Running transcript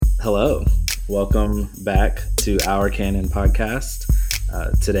Hello, welcome back to Our Canon podcast.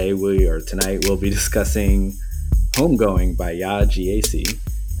 Tonight we'll be discussing Homegoing by Yaa Gyasi.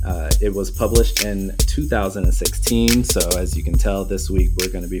 It was published in 2016, so as you can tell, this week we're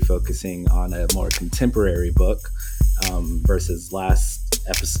going to be focusing on a more contemporary book versus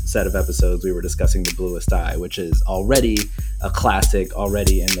set of episodes we were discussing The Bluest Eye, which is already a classic,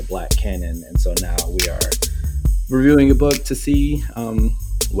 already in the Black canon, and so now we are reviewing a book to see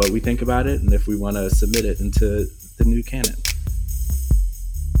what we think about it and if we want to submit it into the new canon.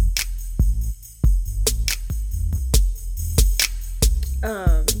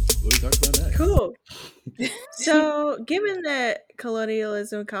 What we talk about next? Cool. So, given that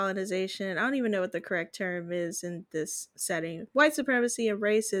colonialism, colonization, I don't even know what the correct term is in this setting, white supremacy and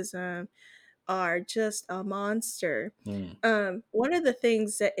racism are just a monster. One of the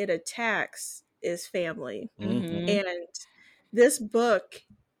things that it attacks is family. Mm-hmm. And this book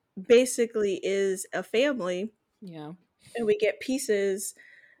basically is a family. Yeah. And we get pieces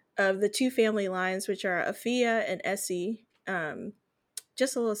of the two family lines, which are Afia and Essie.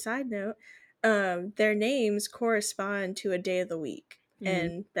 Just a little side note, their names correspond to a day of the week.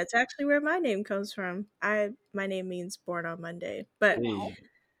 And that's actually where my name comes from. My name means born on Monday. But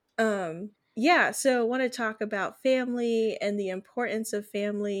yeah, so I want to talk about family and the importance of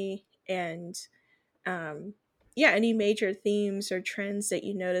family and any major themes or trends that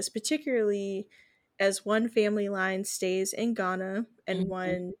you notice, particularly as one family line stays in Ghana and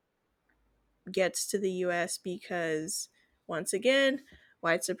one gets to the US because, once again,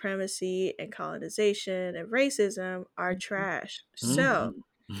 white supremacy and colonization and racism are trash. So,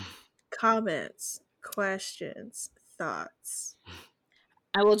 comments, questions, thoughts.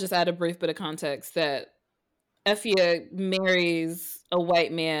 I will just add a brief bit of context that Effia marries a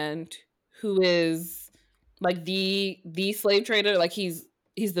white man who is like the slave trader. Like he's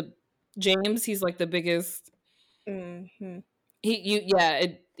the James. He's like the biggest. Mm-hmm.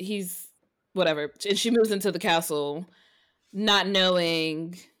 He's whatever. And she moves into the castle, not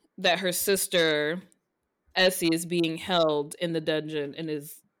knowing that her sister Essie is being held in the dungeon and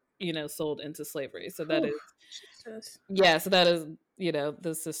is sold into slavery. So that is so that is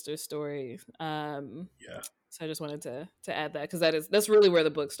the sister story. So I just wanted to add that because that's really where the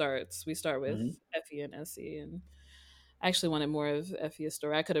book starts. We start with Effie and Essie, and I actually wanted more of Effie's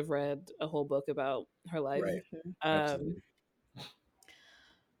story. I could have read a whole book about her life. Right.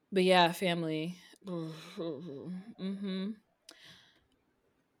 But yeah, family. Mm-hmm.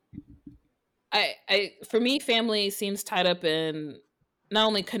 I for me, family seems tied up in not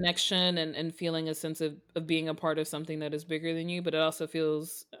only connection and feeling a sense of being a part of something that is bigger than you, but it also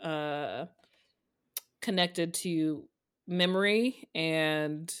feels connected to memory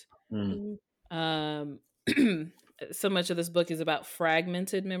and so much of this book is about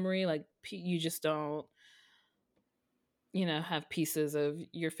fragmented memory. Like you just don't have pieces of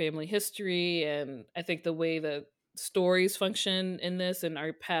your family history, and I think the way that stories function in this and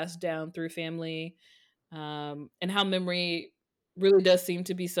are passed down through family, and how memory really does seem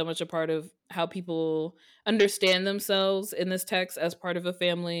to be so much a part of how people understand themselves in this text as part of a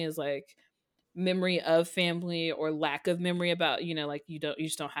family, is like memory of family or lack of memory about like you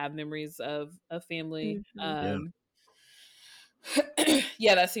just don't have memories of a family. Yeah,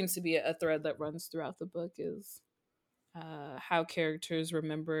 that seems to be a thread that runs throughout the book, is how characters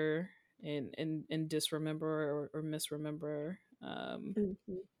remember and disremember or misremember.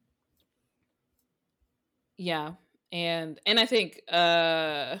 Yeah, and I think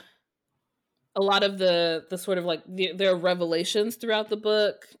a lot of the sort of like there are revelations throughout the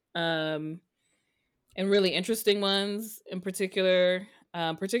book, and really interesting ones in particular.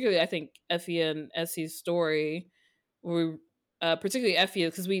 Particularly, I think Effie and Essie's story, were particularly Effie,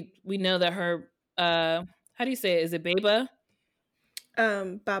 because we know that her how do you say it? Is it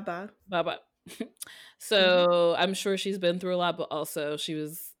Baba? Baba. So I'm sure she's been through a lot, but also she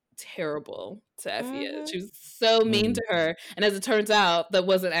was terrible to Effie. She was so mean to her, and as it turns out, that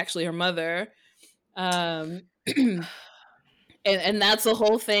wasn't actually her mother. And that's the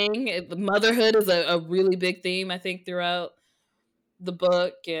whole thing. Motherhood is a really big theme, I think, throughout the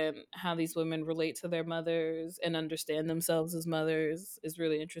book, and how these women relate to their mothers and understand themselves as mothers is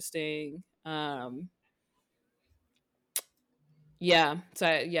really interesting. Those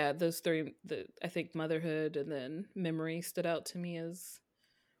three, I think motherhood and then memory stood out to me as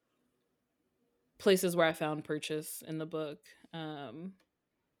places where I found purchase in the book.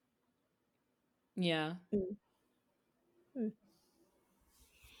 Yeah.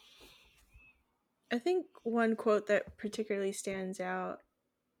 I think one quote that particularly stands out,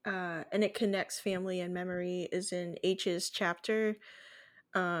 and it connects family and memory, is in H's chapter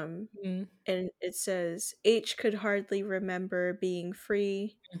Mm. And it says H could hardly remember being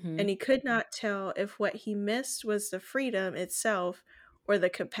free, Mhm. and he could not tell if what he missed was the freedom itself or the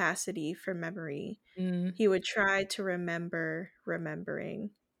capacity for memory. Mm. He would try to remember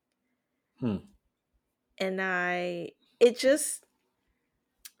remembering. Hmm. And it just,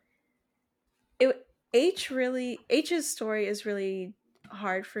 it, H's story is really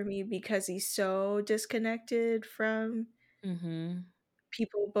hard for me because he's so disconnected from Mhm.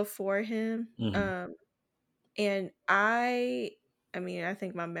 people before him. Mhm. And I mean, I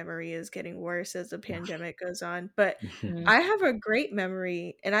think my memory is getting worse as the pandemic goes on, but Mm. I have a great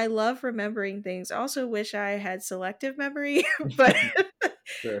memory and I love remembering things. I also wish I had selective memory, but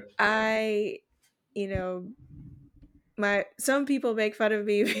Sure. I, you know, my some people make fun of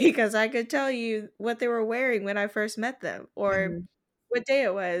me because I could tell you what they were wearing when I first met them or Mhm. what day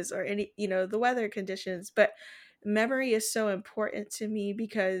it was or any, the weather conditions, but memory is so important to me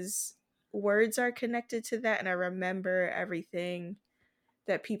because words are connected to that and I remember everything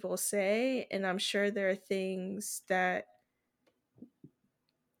that people say, and I'm sure there are things that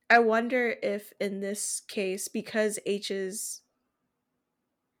I wonder if in this case, because H's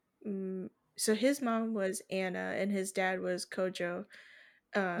so his mom was Anna and his dad was Kojo,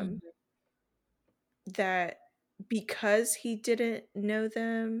 um Mhm. that because he didn't know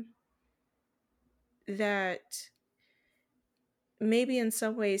them, that maybe in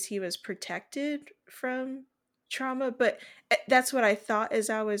some ways he was protected from trauma, but that's what I thought as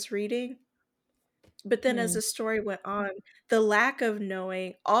I was reading. But then as Mm. the story went on, the lack of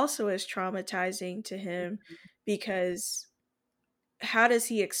knowing also is traumatizing to him because how does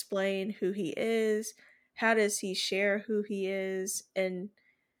he explain who he is? How does he share who he is? And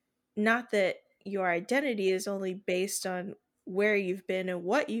not that your identity is only based on where you've been and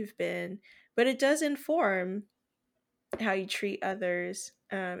what you've been, but it does inform how you treat others,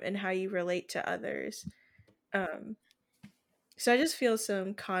 and how you relate to others. Um, so I just feel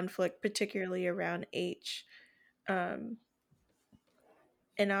some conflict, particularly around H. Um,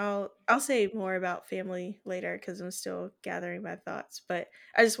 and I'll say more about family later because I'm still gathering my thoughts. But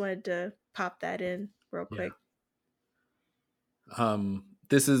I just wanted to pop that in real Yeah. quick.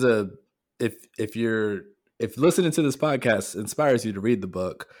 This is if listening to this podcast inspires you to read the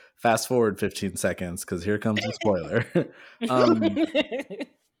book, fast forward 15 seconds because here comes the spoiler. um,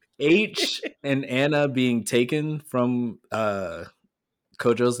 H and Anna being taken from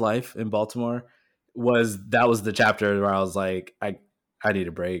Kojo's life in Baltimore was the chapter where I was like, I need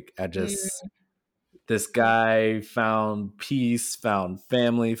a break. Mm. This guy found peace, found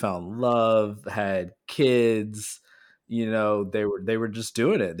family, found love, had kids. They were just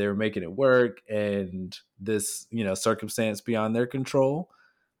doing it. They were making it work, and this circumstance beyond their control,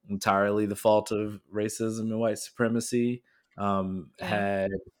 entirely the fault of racism and white supremacy, Yeah.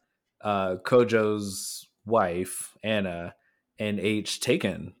 had Kojo's wife Anna and H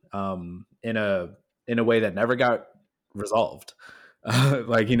taken in a way that never got resolved.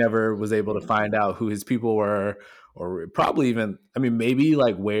 Like he never was able to find out who his people were, or probably even, I mean, maybe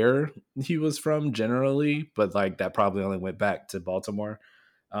like where he was from generally, but like that probably only went back to Baltimore.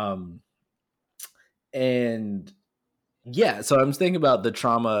 Um, and yeah, so I'm thinking about the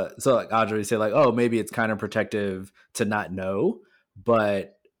trauma. So like Audrey said, like, oh, maybe it's kind of protective to not know,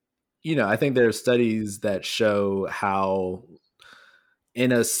 but I think there are studies that show how,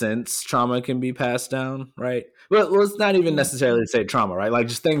 in a sense, trauma can be passed down, right? Well, let's not even Mm. necessarily say trauma, right? Like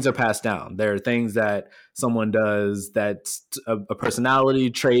just things are passed down. There are things that someone does that's a personality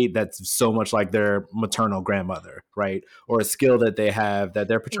trait that's so much like their maternal grandmother, right? Or a skill that they have that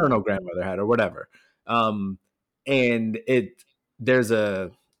their paternal grandmother had, or whatever. Um, and there's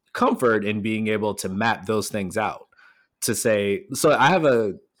a comfort in being able to map those things out to say. So I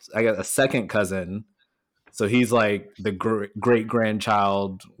got a second cousin, so he's like the great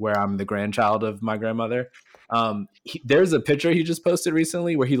grandchild, where I'm the grandchild of my grandmother. There's a picture he just posted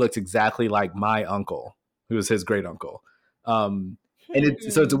recently where he looks exactly like my uncle, who was his great uncle. And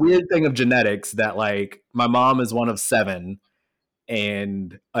it's a Hmm. weird thing of genetics that like my mom is one of seven,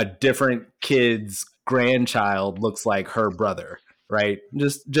 and a different kid's grandchild looks like her brother, right?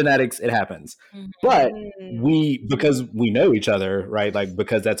 Just genetics, it happens. But because we know each other, right? Like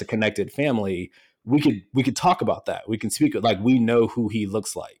because that's a connected family, we could talk about that. We can speak, like we know who he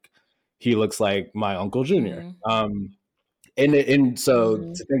looks like. He looks like my uncle Junior. Mm. And so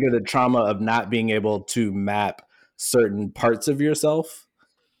Mhm. to think of the trauma of not being able to map certain parts of yourself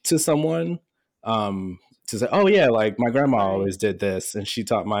to someone, to say, oh yeah, like my grandma Right. always did this and she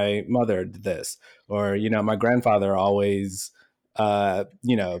taught my mother this, or my grandfather always uh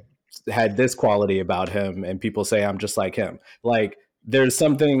you know had this quality about him and people say I'm just like him. Like there's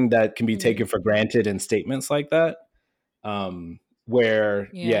something that can be taken for granted in statements like that. Where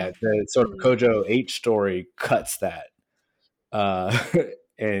the sort of Kojo H story cuts that.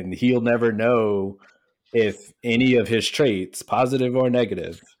 And he'll never know if any of his traits, positive or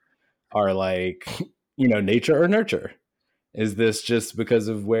negative, are like, nature or nurture. Is this just because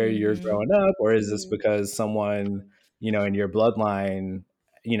of where you're growing up, or is this because someone, in your bloodline,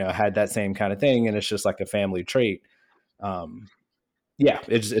 had that same kind of thing and it's just like a family trait?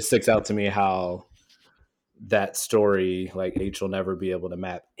 It sticks out to me how that story, like H will never be able to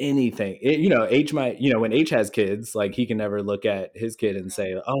map anything. H might, when H has kids, like he can never look at his kid and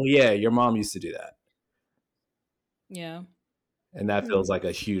say, "Oh yeah, your mom used to do that." Yeah. And that feels like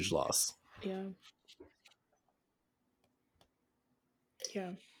a huge loss. Yeah.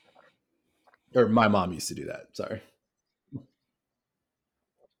 Yeah. Or my mom used to do that. Sorry.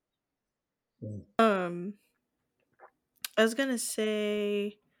 I was gonna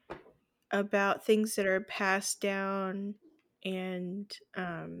say about things that are passed down and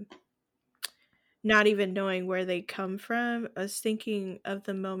not even knowing where they come from. I was thinking of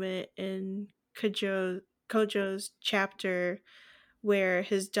the moment in Kojo's chapter where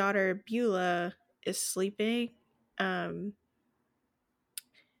his daughter Beulah is sleeping. And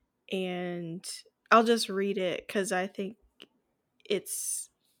I'll just read it because I think it's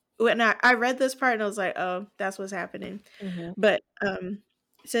when I read this part and I was like, oh, that's what's happening. But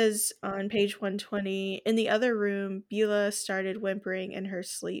it says on page 120, in the other room, Beulah started whimpering in her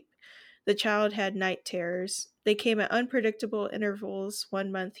sleep. The child had night terrors. They came at unpredictable intervals,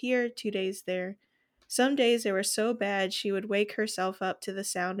 1 month here, 2 days there. Some days they were so bad she would wake herself up to the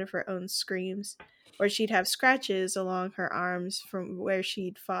sound of her own screams, or she'd have scratches along her arms from where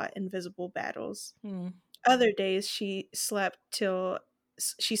she'd fought invisible battles. Other days she slept still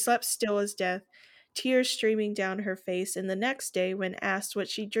as death, tears streaming down her face, and the next day, when asked what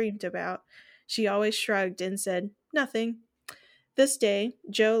she dreamed about, she always shrugged and said, "Nothing." This day,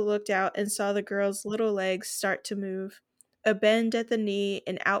 Joe looked out and saw the girl's little legs start to move. A bend at the knee,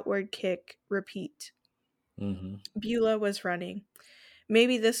 an outward kick, repeat. Beulah was running.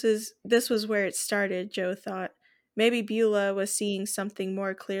 Maybe this was where it started, Joe thought. Maybe Beulah was seeing something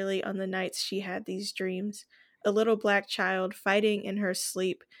more clearly on the nights she had these dreams. A little black child fighting in her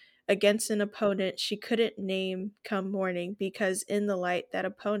sleep against an opponent she couldn't name come morning because in the light that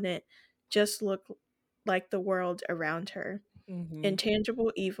opponent just looked like the world around her.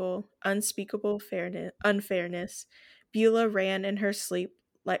 Intangible evil, unspeakable unfairness. Beulah ran in her sleep,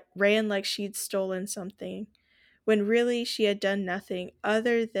 ran like she'd stolen something, when really she had done nothing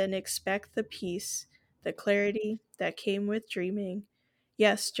other than expect the peace, the clarity that came with dreaming.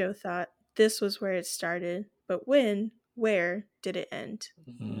 Yes, Joe thought, this was where it started, but where did it end?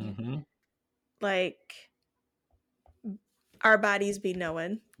 Like, our bodies be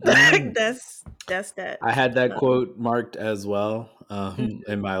knowing. That's that. I had that quote marked as well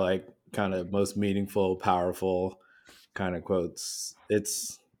in my like kind of most meaningful, powerful kind of quotes.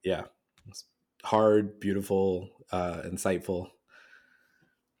 It's hard, beautiful, insightful.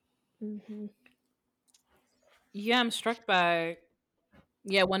 Yeah, I'm struck by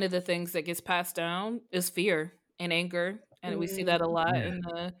one of the things that gets passed down is fear and anger, and we see that a lot in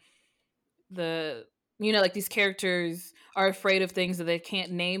the like these characters are afraid of things that they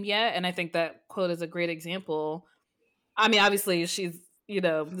can't name yet, and I think that quote is a great example. I mean, obviously she's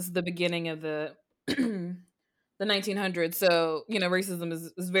this is the beginning of the the 1900s, so racism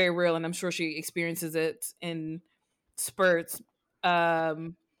is very real, and I'm sure she experiences it in spurts. But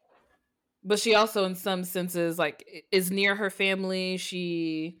she also, in some senses, like is near her family.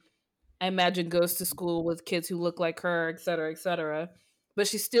 She, I imagine, goes to school with kids who look like her, et cetera, et cetera. But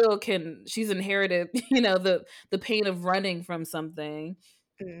she still can. She's inherited, the pain of running from something,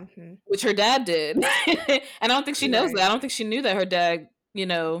 which her dad did, and I don't think she knows that. I don't think she knew that her dad,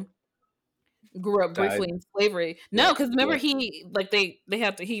 grew up briefly in slavery. No, because remember he like they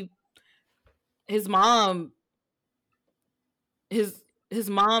have to his mom his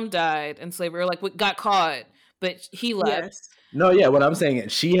mom died in slavery, or like got caught, but he left. Yes. No, yeah, what I'm saying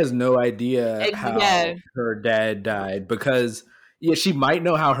is she has no idea how her dad died because she might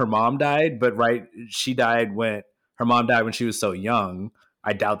know how her mom died, but her mom died when she was so young.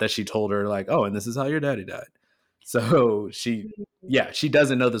 I doubt that she told her like, oh, and this is how your daddy died. So she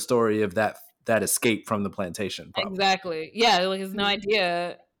doesn't know the story of that escape from the plantation. Probably. Exactly. Yeah, like has no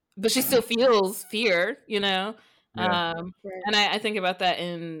idea, but she still feels fear, Yeah. And I think about that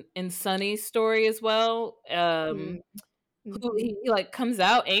in Sonny's story as well. Who he like comes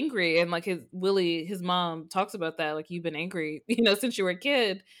out angry, and like his mom talks about that, like, you've been angry, since you were a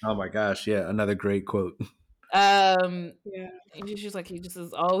kid. Oh my gosh, yeah, another great quote. Yeah. She's like, he just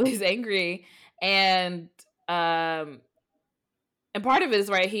is always angry. And part of it is,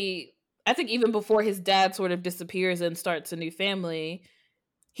 right, I think even before his dad sort of disappears and starts a new family,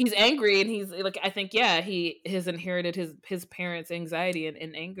 he's angry, and he's like, I think, yeah, he has inherited his parents' anxiety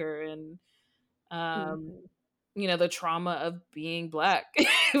and anger, and the trauma of being Black,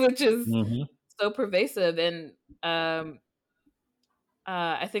 which is so pervasive. And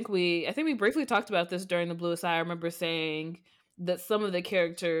I think we briefly talked about this during the Bluest Eye. I remember saying that some of the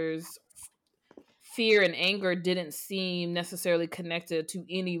characters' fear and anger didn't seem necessarily connected to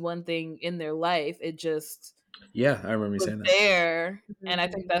any one thing in their life. It just I remember you saying that. There, and I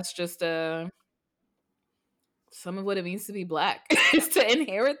think that's just some of what it means to be Black is to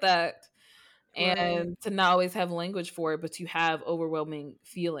inherit that, and to not always have language for it, but to have overwhelming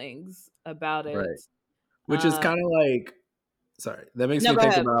feelings about it. Right. Which is kind of like, sorry, that makes me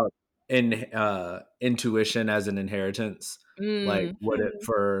think about intuition as an inheritance. Like, what if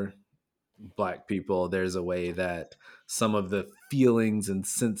for Black people, there's a way that some of the feelings and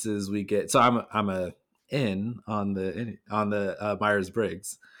senses we get. So I'm a in on the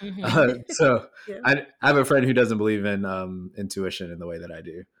Myers-Briggs. So I have a friend who doesn't believe in intuition in the way that I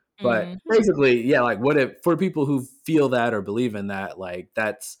do. But basically, yeah, like, what if for people who feel that or believe in that, like,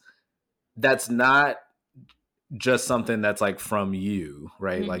 that's not just something that's like from you,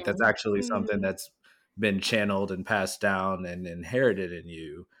 right? Like, that's actually something that's been channeled and passed down and inherited in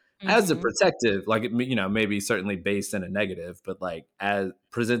you as a protective, like, maybe certainly based in a negative, but like as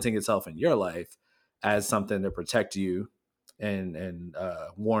presenting itself in your life as something to protect you and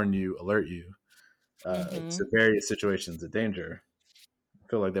warn you, alert you to various situations of danger. I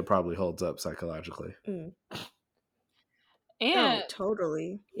feel like that probably holds up psychologically. And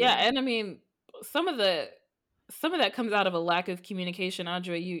totally. Yeah, and I mean, some of that comes out of a lack of communication.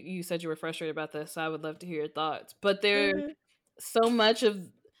 Andre, you said you were frustrated about this, so I would love to hear your thoughts. But so much of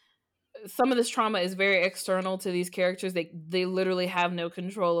some of this trauma is very external to these characters. They literally have no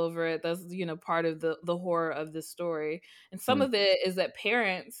control over it. That's part of the horror of this story. And some of it is that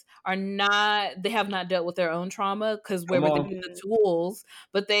parents have not dealt with their own trauma, because where would they get the tools?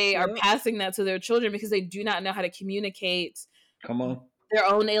 But they are passing that to their children because they do not know how to communicate their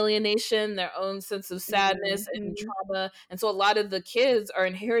own alienation, their own sense of sadness and trauma. And so a lot of the kids are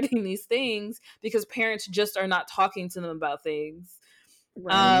inheriting these things because parents just are not talking to them about things.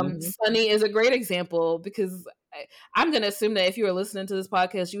 Sunny is a great example, because I'm going to assume that if you are listening to this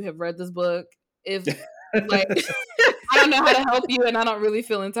podcast, you have read this book. If like, I don't know how to help you, and I don't really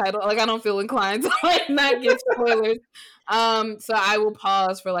feel entitled. Like, I don't feel inclined to like not give spoilers. So I will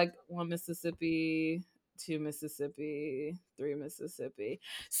pause for like 1 Mississippi, 2 Mississippi, 3 Mississippi.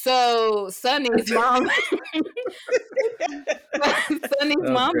 So Sunny's mom,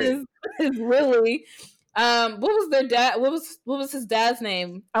 is really. What was their dad? What was his dad's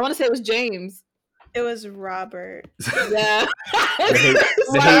name? I want to say it was James. It was Robert. Yeah. They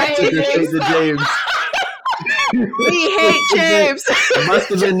hate James. We hate James. It must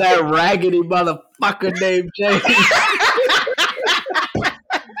have been that raggedy motherfucker named James.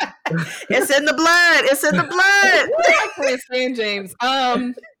 It's in the blood. It's in the blood. I can't stand James.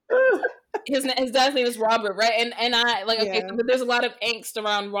 His dad's name is Robert, right? And I like, okay, but there's a lot of angst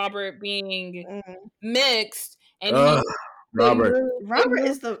around Robert being mixed, and Robert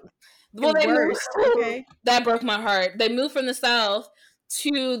is the worst. Okay, that broke my heart. They moved from the South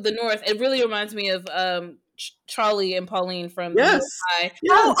to the North. It really reminds me of Charlie and Pauline from Yes.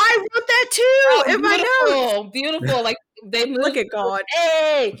 Oh, I wrote that too in my notes. Beautiful. Like, they moved. Look at God.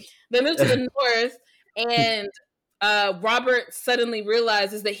 Hey, they moved to the North, and Robert suddenly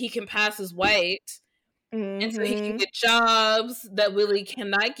realizes that he can pass as white, and so he can get jobs that Willie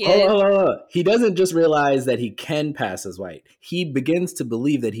cannot get. He doesn't just realize that he can pass as white. He begins to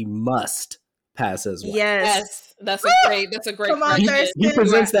believe that he must pass as white. Yes. That's a great. Come on, he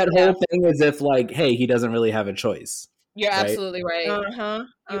presents that whole thing as if like, hey, he doesn't really have a choice. You're absolutely right.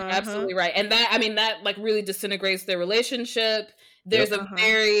 You're absolutely right. And that like really disintegrates their relationship. There's a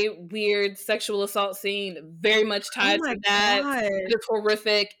very weird sexual assault scene, very much tied to that. God. It's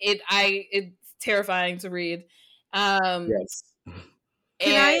horrific. It's terrifying to read. Yes.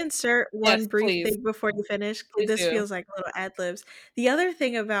 Can I insert one brief thing before you finish? This feels like little ad-libs. The other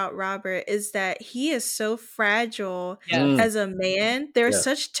thing about Robert is that he is so fragile as a man. There's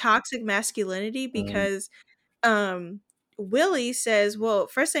such toxic masculinity because Willie says, well,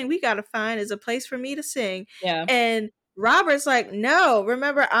 first thing we got to find is a place for me to sing. Yeah. And Robert's like, no,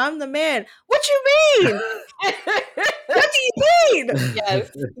 remember, I'm the man. What you mean? What do you mean? Yes.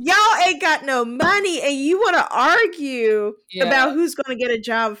 Y'all ain't got no money and you want to argue about who's going to get a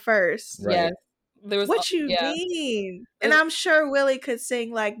job first. Right. there was What you yeah. mean? And I'm sure Willie could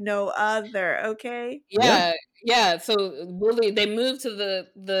sing like no other, okay? Yeah. So Willie, they moved to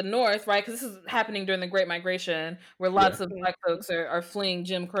the north, right? Because this is happening during the Great Migration, where lots of Black folks are fleeing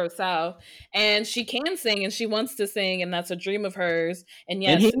Jim Crow South. And she can sing, and she wants to sing, and that's a dream of hers. And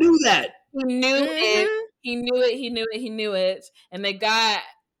yes, and he knew that. he knew it. He knew it. He knew it. He knew it. And they got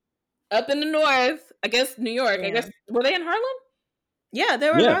up in the north. I guess New York. I guess were they in Harlem? Yeah, they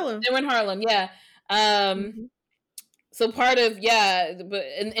were in Harlem. They were in Harlem. Yeah. So part of but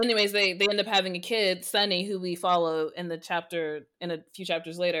anyways, they end up having a kid, Sonny, who we follow in a few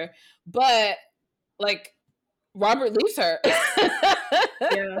chapters later. But like Robert leaves her.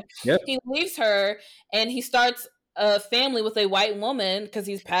 He leaves her, and he starts a family with a white woman because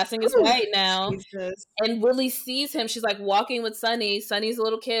he's passing as white now. Jesus. And Willie sees him. She's like walking with Sonny. Sonny's a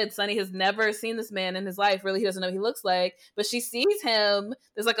little kid. Sonny has never seen this man in his life. Really, he doesn't know what he looks like. But she sees him.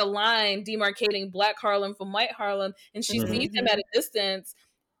 There's like a line demarcating Black Harlem from White Harlem, and she sees him at a distance.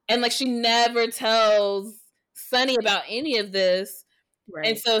 And like she never tells Sonny about any of this. Right.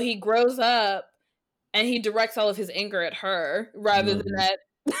 And so he grows up, and he directs all of his anger at her rather than at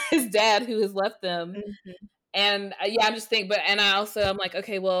his dad, who has left them. And I'm just thinking, I'm like,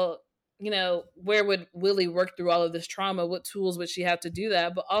 okay, well, you know, where would Willie work through all of this trauma? What tools would she have to do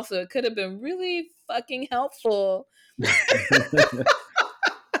that? But also, it could have been really fucking helpful to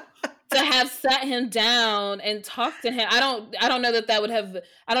have sat him down and talked to him. I don't know that would have.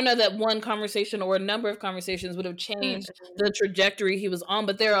 I don't know that one conversation or a number of conversations would have changed the trajectory he was on.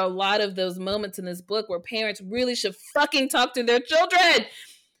 But there are a lot of those moments in this book where parents really should fucking talk to their children,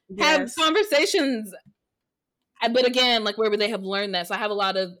 have conversations. But again, like, where would they have learned that? So I have a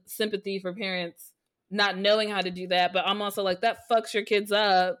lot of sympathy for parents not knowing how to do that. But I'm also like, that fucks your kids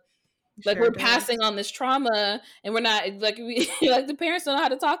up. Like, we're passing on this trauma, and we're not like like the parents don't know how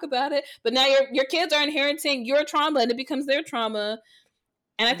to talk about it. But now your kids are inheriting your trauma, and it becomes their trauma.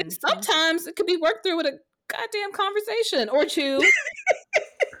 And I think sometimes it could be worked through with a goddamn conversation or two.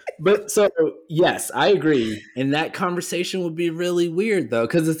 But so yes, I agree. And that conversation would be really weird though,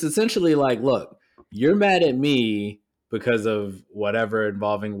 because it's essentially like, look. You're mad at me because of whatever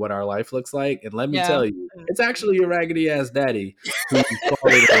involving what our life looks like. And let me tell you, it's actually your raggedy ass daddy who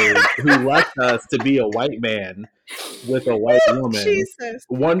left us to be a white man with a white woman. Jesus.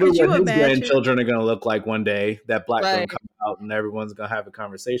 Wonder what his grandchildren are going to look like one day. That Black girl come out and everyone's going to have a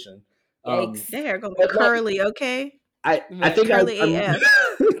conversation. They're going to be curly, okay? I think curly AF.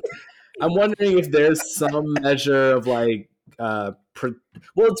 I'm wondering if there's some measure of like,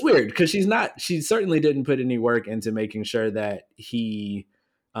 well, it's weird because she certainly didn't put any work into making sure that he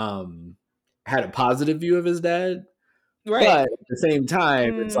had a positive view of his dad. Right. But at the same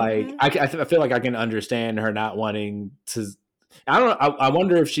time, it's like, I feel like I can understand her not wanting to, I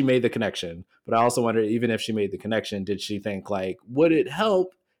wonder if she made the connection, but I also wonder, even if she made the connection, did she think like, would it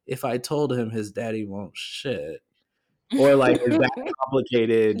help if I told him his daddy won't shit? Or like, is that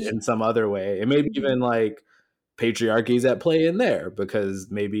complicated in some other way? And maybe even like, patriarchy's at play in there because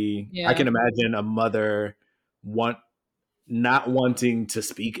maybe I can imagine a mother not wanting to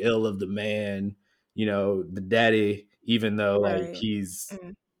speak ill of the man, you know, the daddy, even though like he's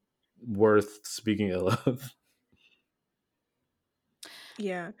worth speaking ill of.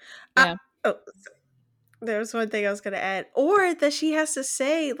 There's one thing I was going to add. Or that she has to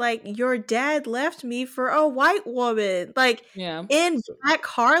say, like, your dad left me for a white woman. Like, in Black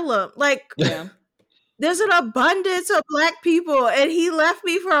Harlem. Like, there's an abundance of Black people, and he left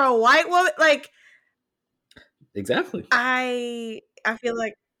me for a white woman. Like, exactly. I feel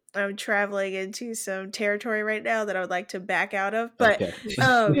like I'm traveling into some territory right now that I would like to back out of. But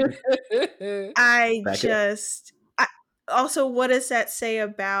also, what does that say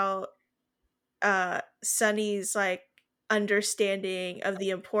about Sonny's like understanding of the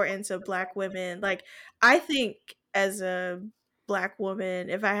importance of Black women? Like, I think as a Black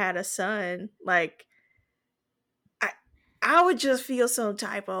woman, if I had a son, like, I would just feel some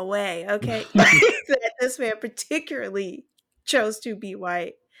type of way, okay? That this man particularly chose to be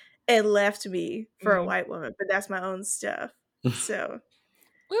white and left me for a white woman, but that's my own stuff. So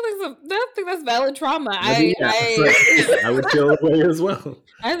I think that's valid trauma. I would feel that way as well.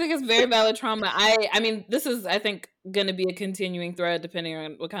 I think it's very valid trauma. I mean, this is, I think, going to be a continuing thread depending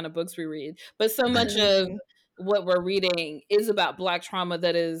on what kind of books we read. But so much of what we're reading is about Black trauma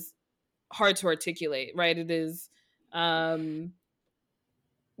that is hard to articulate, right? It is, where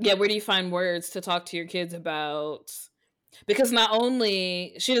do you find words to talk to your kids about? Because not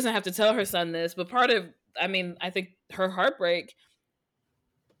only, she doesn't have to tell her son this, but part of, I think her heartbreak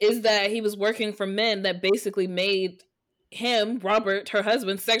is that he was working for men that basically made him, Robert, her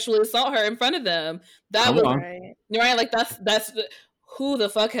husband, sexually assault her in front of them. That Come was on. right. Like that's who the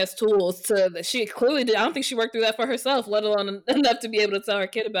fuck has tools to? She clearly did. I don't think she worked through that for herself, let alone enough to be able to tell her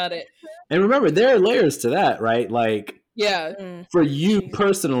kid about it. And remember, there are layers to that, right? Like, Yeah, for you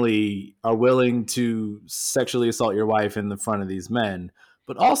personally are willing to sexually assault your wife in the front of these men,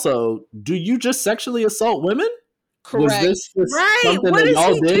 but also, do you just sexually assault women? correct. Was this Right. something What that does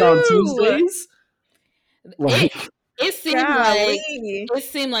y'all he did do? on Tuesdays? Like, it seemed Golly.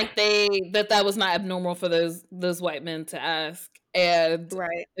 like that was not abnormal for those white men to ask, and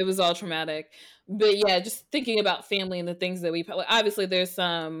Right. it was all traumatic. But yeah, just thinking about family and the things that we obviously there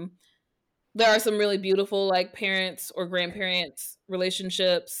are some really beautiful like parents or grandparents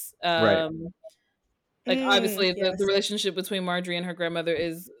relationships. right. Like obviously Yes. the relationship between Marjorie and her grandmother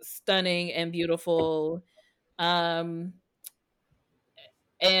is stunning and beautiful. And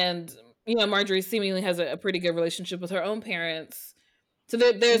Marjorie seemingly has a pretty good relationship with her own parents. So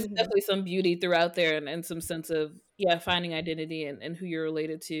there's definitely some beauty throughout there and some sense of finding identity and who you're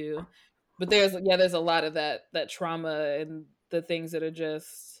related to. But there's a lot of that trauma and the things that are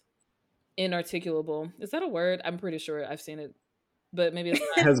just inarticulable. Is that a word? I'm pretty sure I've seen it, but maybe it's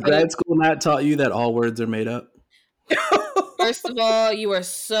not. Has grad school not taught you that all words are made up? First of all, you are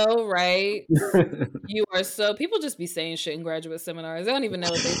so right. You are so people just be saying shit in graduate seminars. They don't even know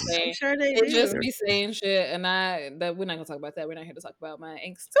what they say. I'm sure they They do. just be saying shit, and that we're not gonna talk about that. We're not here to talk about my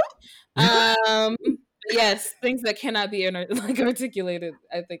angst. Yes, things that cannot be articulated.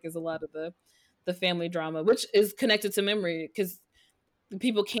 I think is a lot of the family drama, which is connected to memory because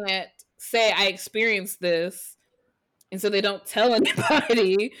people can't say I experienced this, and so they don't tell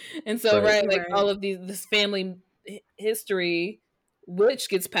anybody. And so like all of this family history, which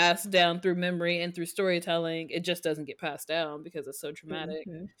gets passed down through memory and through storytelling, it just doesn't get passed down because it's so traumatic.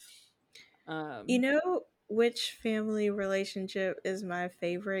 You know which family relationship is my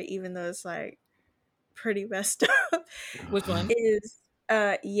favorite, even though it's like pretty messed up? Which one? Is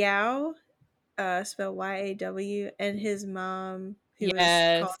Yao, spelled YAW, and his mom, who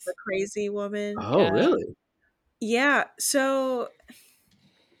is called the crazy woman. Oh, really? Yeah. So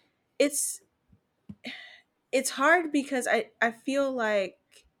it's hard because I feel like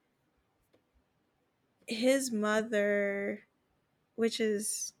his mother, which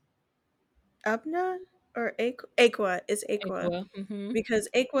is Abna or Aqua, is Aqua. Because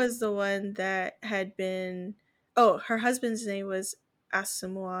Aqua is the one that had been, her husband's name was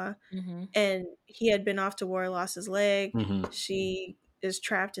Asamoah, and he had been off to war, lost his leg. She is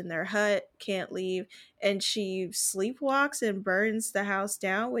trapped in their hut, can't leave, and she sleepwalks and burns the house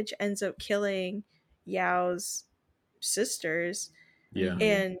down, which ends up killing Yao's sisters. Yeah.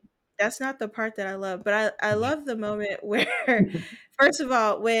 And that's not the part that I love, but I love the moment where, first of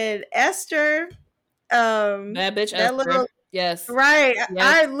all, when Esther, that bitch Esther. Little, yes. Right. Yes.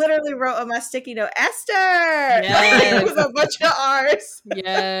 I literally wrote on my sticky note, Esther! Yes. With a bunch of R's.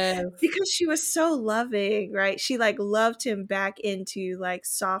 Yes. Because she was so loving, right? She like loved him back into like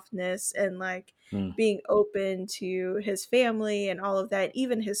softness and like being open to his family and all of that,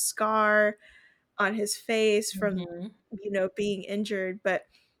 even his scar on his face from, being injured. But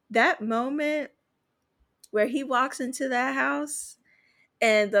that moment where he walks into that house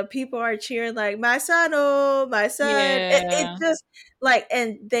and the people are cheering like, my son, oh my son. It just like,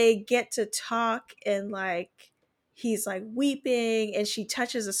 and they get to talk, and like he's like weeping, and she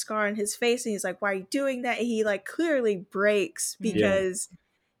touches a scar on his face, and he's like, why are you doing that? And he like clearly breaks because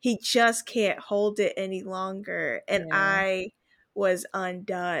he just can't hold it any longer. And I was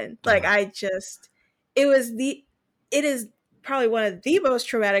undone. Like it is probably one of the most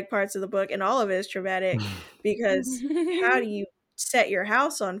traumatic parts of the book, and all of it is traumatic because how do you set your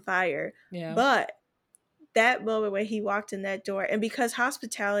house on fire? But that moment when he walked in that door, and because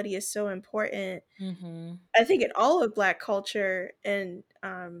hospitality is so important, I think in all of Black culture and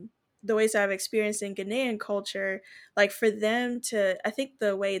the ways I've experienced in Ghanaian culture, like for them to, I think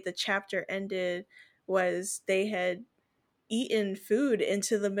the way the chapter ended was they had eaten food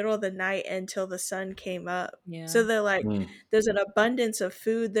into the middle of the night until the sun came up. So they're like, there's an abundance of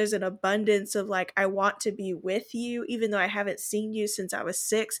food. There's an abundance of like, I want to be with you, even though I haven't seen you since I was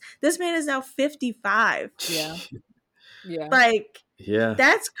 6. This man is now 55. Yeah. Like,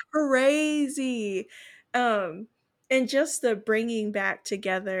 that's crazy. And just the bringing back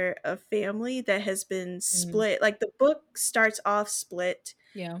together a family that has been split. Like the book starts off split,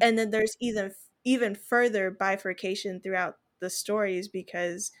 and then there's even further bifurcation throughout the stories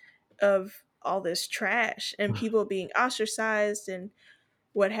because of all this trash and people being ostracized and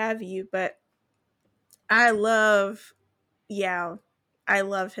what have you. But I love Yao. I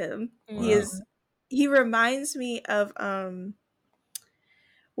love him. Wow. He is he reminds me of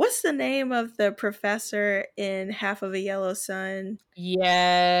what's the name of the professor in Half of a Yellow Sun?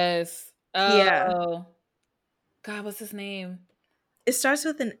 Yes. Yeah. Oh. God, what's his name? It starts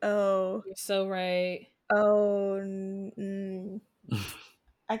with an O. You're so right. Oh,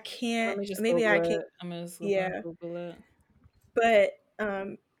 I Let can't. me just Maybe I Google can't. it. I'm gonna Yeah, Google it. but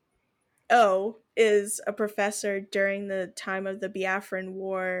O is a professor during the time of the Biafran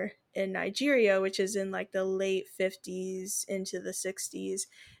War in Nigeria, which is in like the late 50s into the 60s.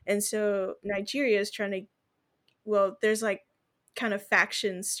 And so Nigeria is trying to, well, there's like kind of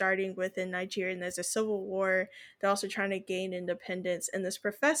factions starting within Nigeria, and there's a civil war. They're also trying to gain independence. And this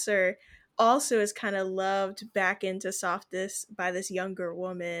professor also is kind of loved back into softness by this younger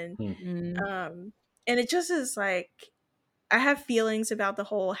woman. Mm. And it just is like, I have feelings about the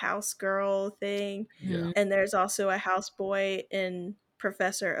whole house girl thing. Yeah. And there's also a houseboy in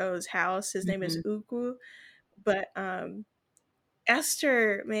Professor O's house. His name is Mhm. Uku. But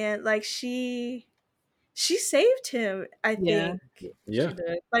Esther, man, like she saved him, I Yeah. think, Yeah. She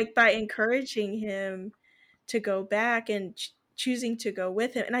did. like by encouraging him to go back and choosing to go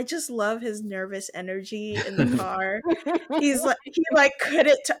with him. And I just love his nervous energy in the car. He's like, he like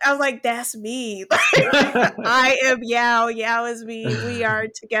couldn't. I was like, that's me. I am Yao. Yao is me. We are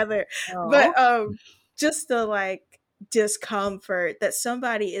together. But just the like discomfort that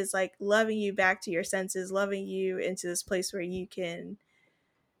somebody is like loving you back to your senses, loving you into this place where you can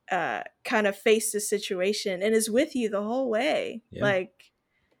kind of face the situation and is with you the whole way. Yeah. Like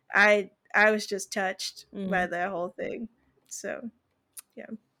I was just touched by Mm. that whole thing. So yeah.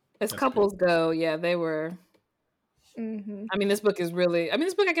 As That's couples go, yeah, they were. Mm-hmm. I mean, this book is really. I mean,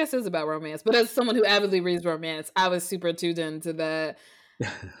 this book I guess is about romance, but as someone who avidly reads romance, I was super tuned into that.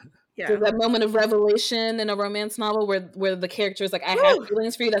 Yeah. That moment of revelation in a romance novel where the character is like, I have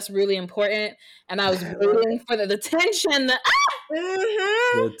feelings for you. That's really important, and I was waiting for the tension.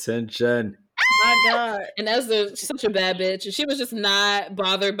 The tension. My God. And she's such a bad bitch, and she was just not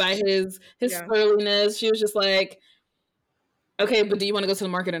bothered by his Yeah. surliness. She was just like, okay, but do you want to go to the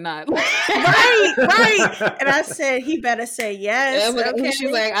market or not? right. And I said, he better say yes. Like, okay.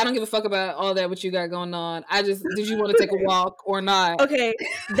 She's like, I don't give a fuck about all that, what you got going on. Did you want to take a walk or not? Okay,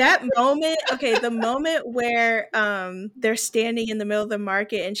 that moment, the moment where they're standing in the middle of the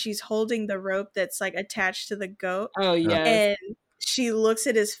market and she's holding the rope that's like attached to the goat. Oh, yes. And she looks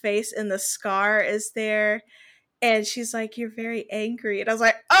at his face and the scar is there. And she's like, you're very angry. And I was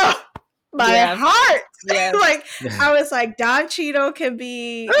like, oh, my heart. Yeah. Like, I was like, Don Cheadle can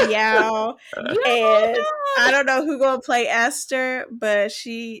be Yao. And I don't know who gonna play Esther, but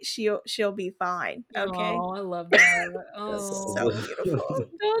she'll be fine. Okay. Oh, I love that. Oh, so beautiful.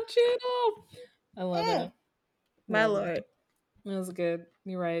 Don Cheadle. I love it. My lord. That was good.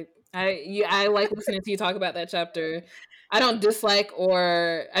 You're right. I like listening to you talk about that chapter. I didn't dislike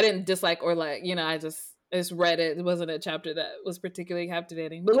or like, I just read it. It wasn't a chapter that was particularly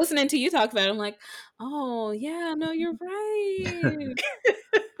captivating. But listening to you talk about it, I'm like, oh yeah, no, you're right.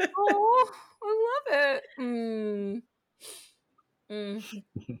 Oh, I love it.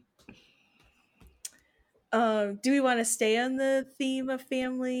 Do we want to stay on the theme of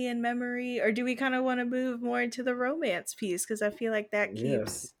family and memory, or do we kind of want to move more into the romance piece? Because I feel like that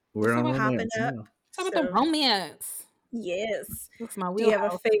keeps we're on popping up. Talk about the romance. Yes. That's my wheelhouse. Do you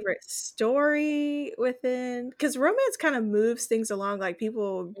have a favorite story within? Because romance kind of moves things along. Like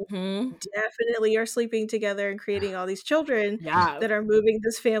people definitely are sleeping together and creating all these children that are moving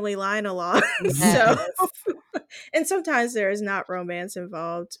this family line along. So, and sometimes there is not romance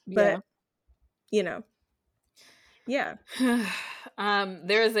involved, but yeah.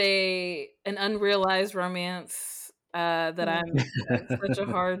 There's an unrealized romance that I'm such a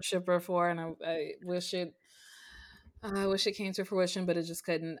hard shipper for, and I wish it came to fruition, but it just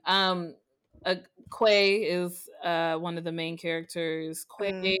couldn't. Quay is one of the main characters.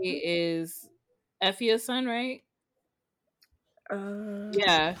 Quay is Effie's son, right?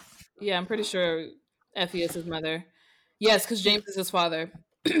 Yeah, I'm pretty sure Effie is his mother. Yes, because James is his father.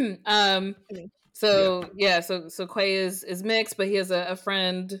 So Quay is mixed, but he has a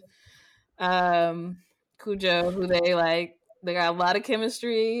friend, Cujo, who they got a lot of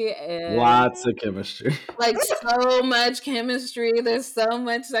chemistry and lots of chemistry. Like so much chemistry. There's so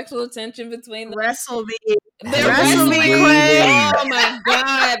much sexual tension between them. Wrestle me. They're wrestling. Oh my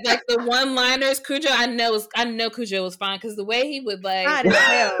god! Like the one-liners, Cujo. I know Cujo was fine because the way he would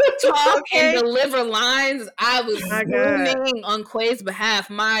talk and deliver lines, I was zooming on Quay's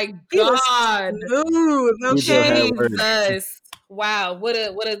behalf. My god, smooth. Okay, Jesus. Wow, what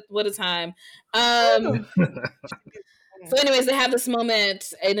a time. So anyways, they have this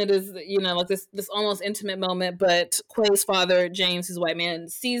moment, and it is, like this almost intimate moment, but Quay's father, James, his white man,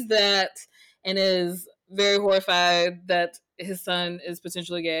 sees that and is very horrified that his son is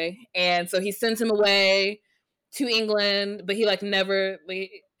potentially gay. And so he sends him away to England, but he never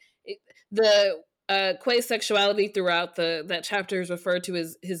the Quay's sexuality throughout that chapter is referred to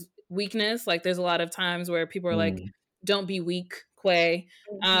as his weakness. Like there's a lot of times where people are like, don't be weak, Quay.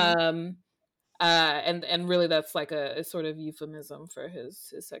 And really that's like a sort of euphemism for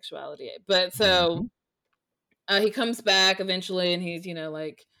his sexuality. But so he comes back eventually, and he's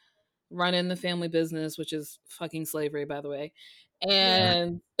running the family business, which is fucking slavery, by the way.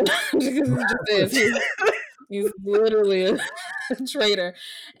 And he just is. He's literally a traitor.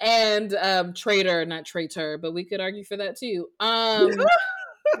 And traitor, not traitor, but we could argue for that too.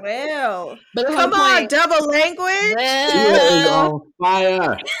 Well, but come on, double language. Well, on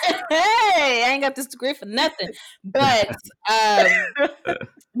fire. Hey, I ain't got this degree for nothing. But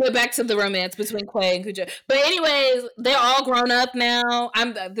back to the romance between Quay and Cujo. But anyways, they're all grown up now.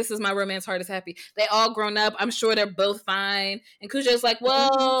 This is my romance heart is happy. They all grown up. I'm sure they're both fine. And Cujo's like,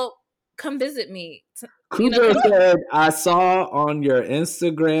 well, come visit me. Cujo said, I saw on your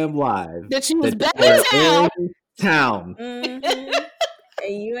Instagram live that she was back in town.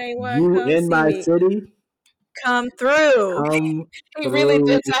 And you ain't want you come in see my me. city. Come through. He really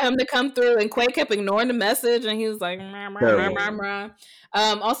did tell him to come through, and Quay kept ignoring the message, and he was like, rah, rah, rah, rah.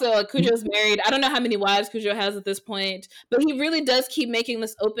 Also, Cujo's married. I don't know how many wives Cujo has at this point, but he really does keep making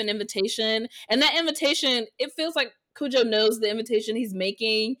this open invitation. And that invitation, it feels like Cujo knows the invitation he's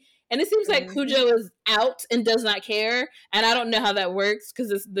making. And it seems like Cujo is out and does not care. And I don't know how that works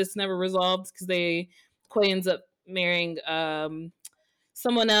because this never resolved because Quay ends up marrying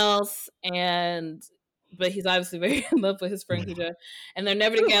someone else, but he's obviously very in love with his friend Cujo, and they're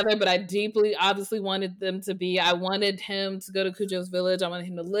never together. But I deeply, obviously, wanted them to be. I wanted him to go to Cujo's village. I wanted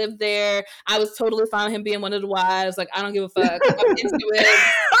him to live there. I was totally fine with him being one of the wives. Like, I don't give a fuck. I'm into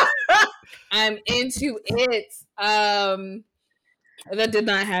it. I'm into it. That did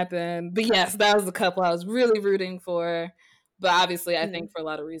not happen. But yes, that was the couple I was really rooting for. But obviously, I think for a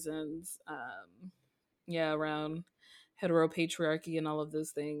lot of reasons, around heteropatriarchy and all of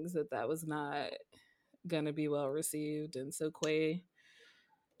those things, that was not gonna be well received, and so Quay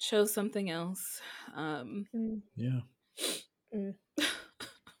chose something else. Yeah.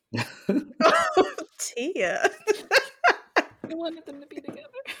 Oh, Tia. I wanted them to be together.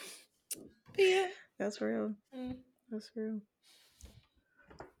 Yeah, that's real. That's real.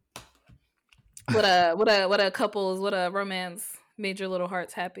 What a couples, what a romance made your little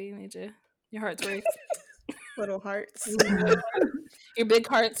hearts happy, made your hearts race. Little hearts. Your big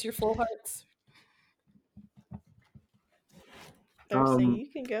hearts, your full hearts. Thirsty, you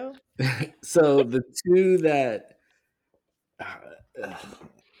can go. So the two that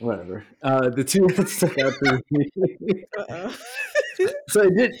whatever. The two that stuck out to me. So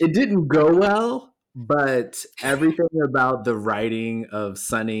it didn't go well, but everything about the writing of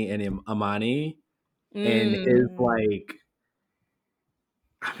Sunny and Amani and is like,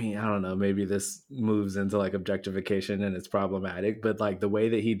 I mean, I don't know, maybe this moves into like objectification and it's problematic, but like the way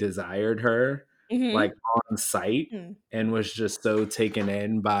that he desired her like on sight and was just so taken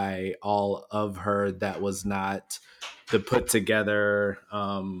in by all of her that was not the put together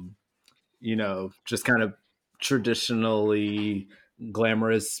just kind of traditionally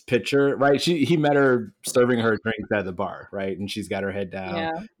glamorous picture, right? He met her serving her drinks at the bar, right? And she's got her head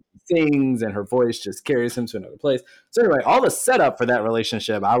down, sings, and her voice just carries him to another place. So anyway, all the setup for that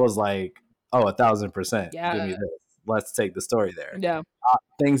relationship, I was like, oh, 1,000%. Give me this. Let's take the story there. Yeah.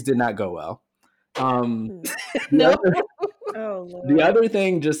 Things did not go well. No. The other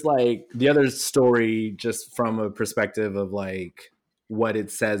thing, just like the other story, just from a perspective of like what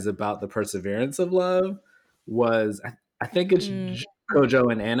it says about the perseverance of love was, I think it's Cujo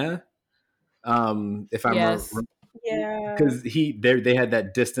and Anna. If I'm because they had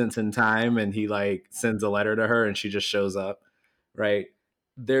that distance in time, and he like sends a letter to her, and she just shows up, right?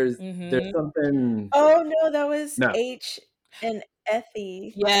 There's something. Oh no, that was H and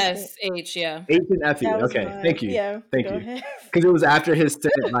Effie. Yes, H, yeah. H and Effie. Okay, thank you. Yeah, thank you. Because it was after his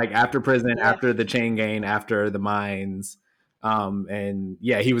stint, like after prison, after the chain gang, after the mines. And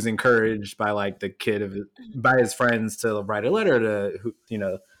yeah, he was encouraged by like by his friends to write a letter to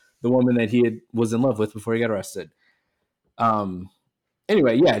the woman that he was in love with before he got arrested.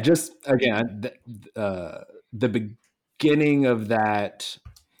 Anyway, yeah, just again, the beginning of that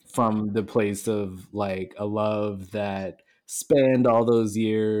from the place of like a love that spanned all those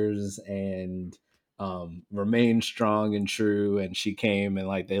years and remained strong and true, and she came and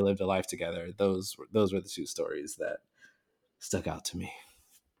like they lived a life together. Those were the two stories that stuck out to me.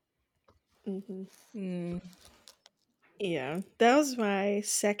 Yeah, that was my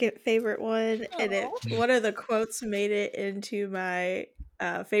second favorite one, and one of the quotes made it into my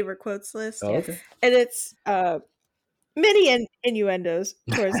favorite quotes list. Oh, okay. And it's many innuendos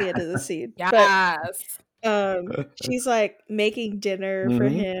towards the end of the scene. Yes. But she's like making dinner for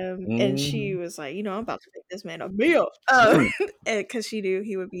him, and she was like, I'm about to make this man a meal, because she knew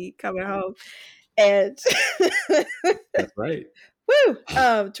he would be coming home, and That's right. woo!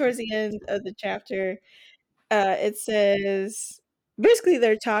 Towards the end of the chapter, it says basically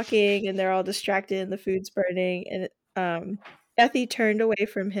they're talking and they're all distracted and the food's burning, and Effie turned away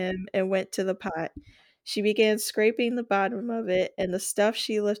from him and went to the pot. She began scraping the bottom of it, and the stuff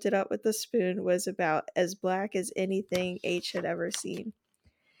she lifted up with the spoon was about as black as anything H had ever seen.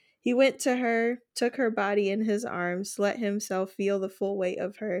 He went to her, took her body in his arms, let himself feel the full weight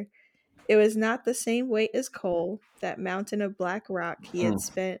of her. It was not the same weight as Cole, that mountain of black rock he had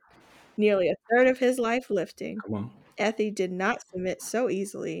spent nearly a third of his life lifting. Come on. Effie did not submit so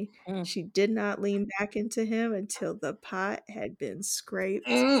easily. She did not lean back into him until the pot had been scraped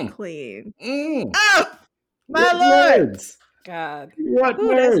clean. Oh, my What Lord! words? God. What Ooh,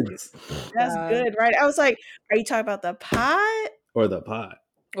 words? That's good, right? I was like, are you talking about the pot? Or the pot.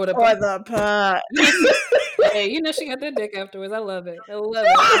 Or the pot. Hey, she got that dick afterwards. I love it. I love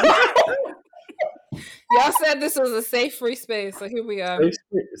it. Y'all said this was a safe, free space, so here we are.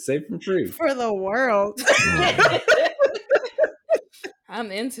 Safe from tree. For the world.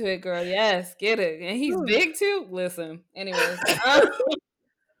 I'm into it, girl. Yes, get it. And he's big too. Listen. Anyways.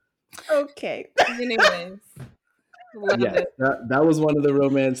 Okay. Anyways. Yeah, that was one of the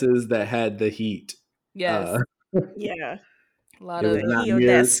romances that had the heat. Yes. Yeah. A lot of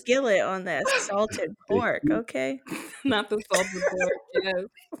that skillet on that salted pork, okay? Not the salted pork, yes.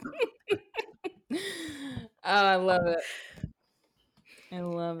 Oh, I love it. I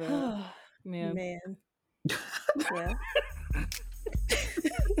love it. Man. Well.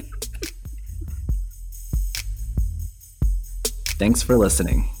 Thanks for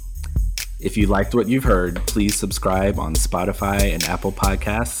listening. If you liked what you've heard, please subscribe on Spotify and Apple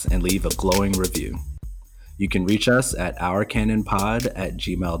Podcasts and leave a glowing review. You can reach us at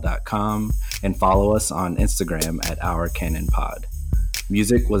ourcanonpod@gmail.com and follow us on Instagram at ourcanonpod.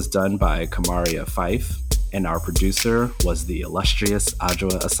 Music was done by Kamaria Fife, and our producer was the illustrious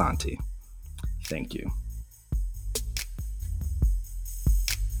Adjoa Asante. Thank you.